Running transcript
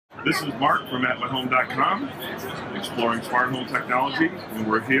This is Mark from atmyhome.com, exploring smart home technology, and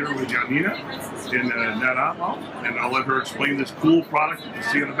we're here with Yanina in Netatmo, and I'll let her explain this cool product that you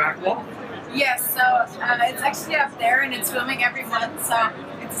see on the back wall. Yes, so it's actually up there and it's filming every month. So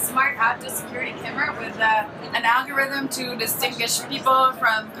it's a smart outdoor security camera with an algorithm to distinguish people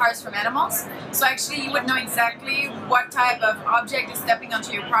from cars from animals. So actually you would know exactly what type of object is stepping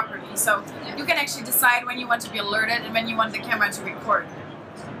onto your property. So you can actually decide when you want to be alerted and when you want the camera to record.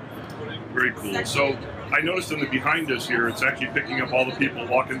 Very cool. So I noticed in the behind us here, it's actually picking up all the people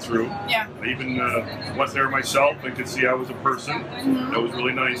walking through. Yeah. I even was there myself and could see I was a person. That was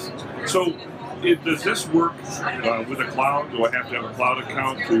really nice. So does this work with a cloud? Do I have to have a cloud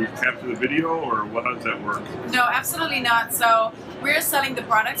account to capture the video, or what does that work? No, absolutely not. So we're selling the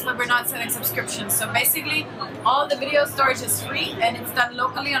products, but we're not selling subscriptions. So basically, all the video storage is free and it's done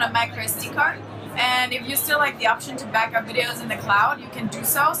locally on a micro SD card. And if you still like the option to back up videos in the cloud, you can do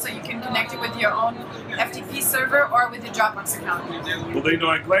so. So you can connect it with your own FTP server or with your Dropbox account. Well,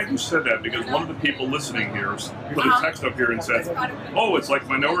 I'm glad you said that, because one of the people listening here put a text up here and said, "Oh, it's like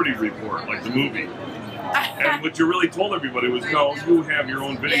Minority Report, like the movie." And what you really told everybody was, no, you have your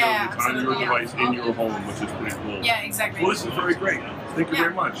own video on your device in your home, which is pretty cool. Yeah, exactly. Well, this is very great. Thank you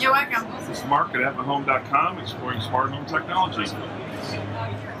very much. You're welcome. This is Mark at atmyhome.com, exploring smart home technology.